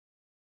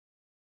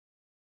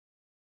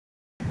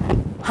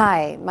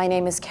Hi, my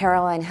name is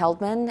Caroline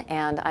Heldman,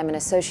 and I'm an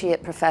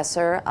associate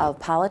professor of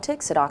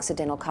politics at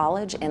Occidental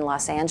College in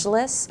Los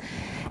Angeles.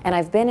 And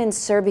I've been in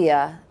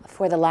Serbia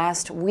for the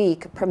last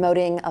week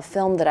promoting a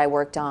film that I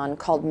worked on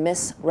called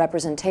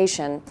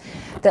Misrepresentation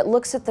that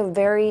looks at the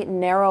very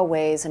narrow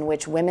ways in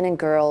which women and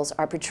girls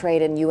are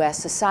portrayed in U.S.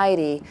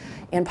 society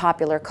in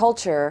popular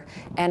culture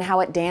and how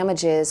it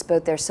damages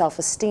both their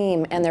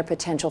self-esteem and their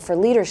potential for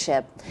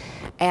leadership.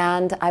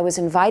 And I was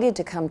invited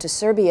to come to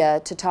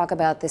Serbia to talk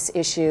about this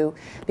issue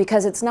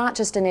because it's not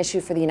just an issue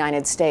for the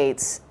United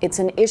States, it's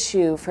an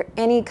issue for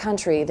any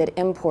country that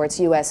imports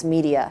U.S.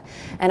 media.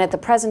 And at the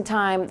present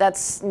time,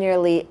 that's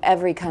nearly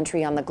every country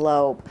on the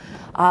globe.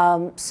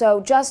 So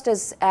just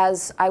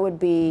as I would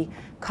be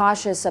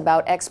cautious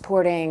about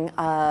exporting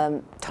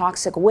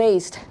toxic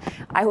waste,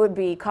 I would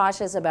be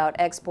cautious about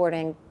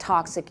exporting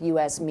toxic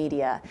U.S.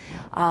 media.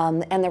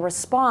 And the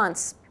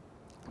response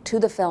to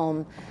the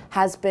film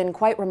has been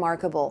quite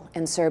remarkable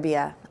in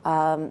Serbia.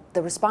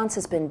 The response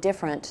has been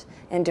different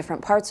in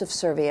different parts of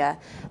Serbia.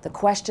 The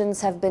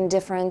questions have been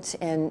different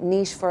in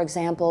Niš, for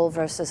example,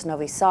 versus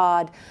Novi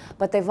Sad,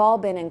 but they've all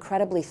been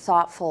incredibly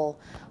thoughtful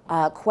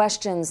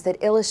questions that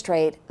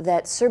illustrate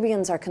that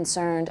Serbians are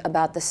concerned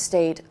about the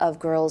state of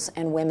girls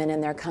and women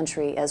in their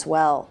country as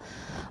well.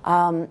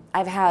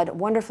 I've had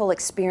wonderful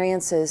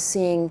experiences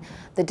seeing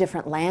the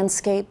different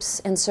landscapes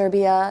in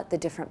Serbia, the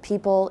different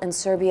people in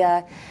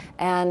Serbia,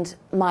 and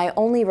my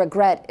only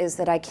regret is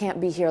that I can't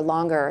be here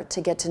longer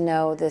to get to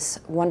know this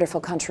wonderful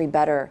country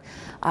better.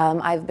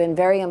 I've been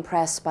very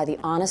impressed by the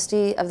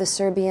honesty of the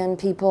Serbian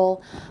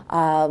people,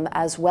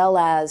 as well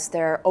as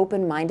their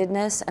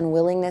open-mindedness and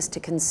willingness to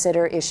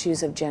consider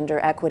issues of gender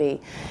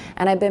equity.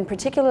 And I've been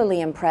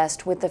particularly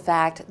impressed with the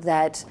fact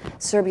that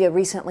Serbia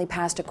recently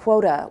passed a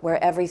quota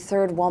where every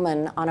third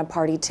woman on a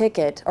party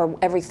ticket, or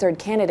every third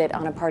candidate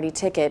on a party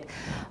ticket,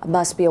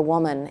 must be a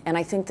woman. And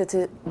I think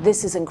that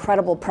this is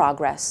incredible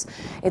progress.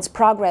 It's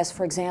progress,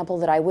 for example,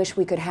 that I wish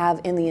we could have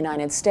in the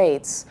United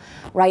States.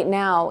 Right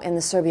now, in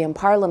the Serbian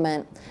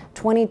parliament,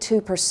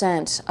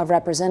 22% of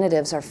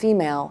representatives are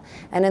female,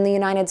 and in the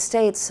United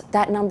States,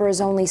 that number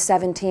is only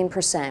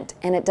 17%,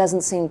 and it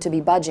doesn't seem to be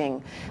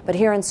budging. But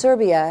here in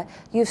Serbia,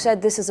 you've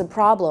said this is a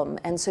problem,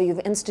 and so you've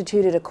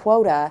instituted a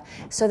quota,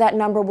 so that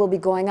number will be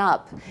going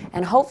up.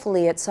 And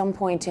hopefully, at some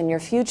point in your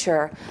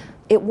future,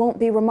 it won't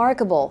be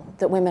remarkable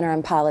that women are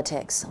in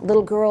politics.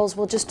 Little girls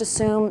will just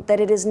assume that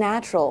it is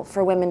natural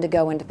for women to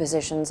go into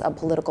positions of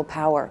political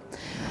power.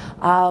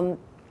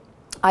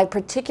 I've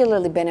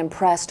particularly been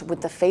impressed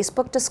with the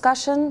Facebook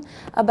discussion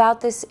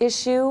about this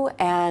issue,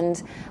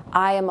 and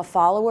I am a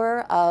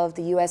follower of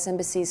the U.S.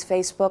 Embassy's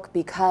Facebook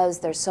because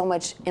there's so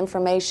much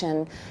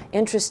information,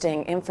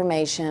 interesting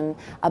information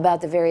about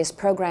the various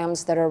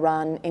programs that are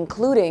run,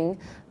 including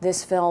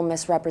this film,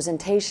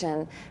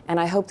 Misrepresentation, and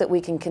I hope that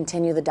we can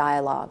continue the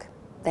dialogue.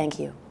 Thank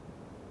you.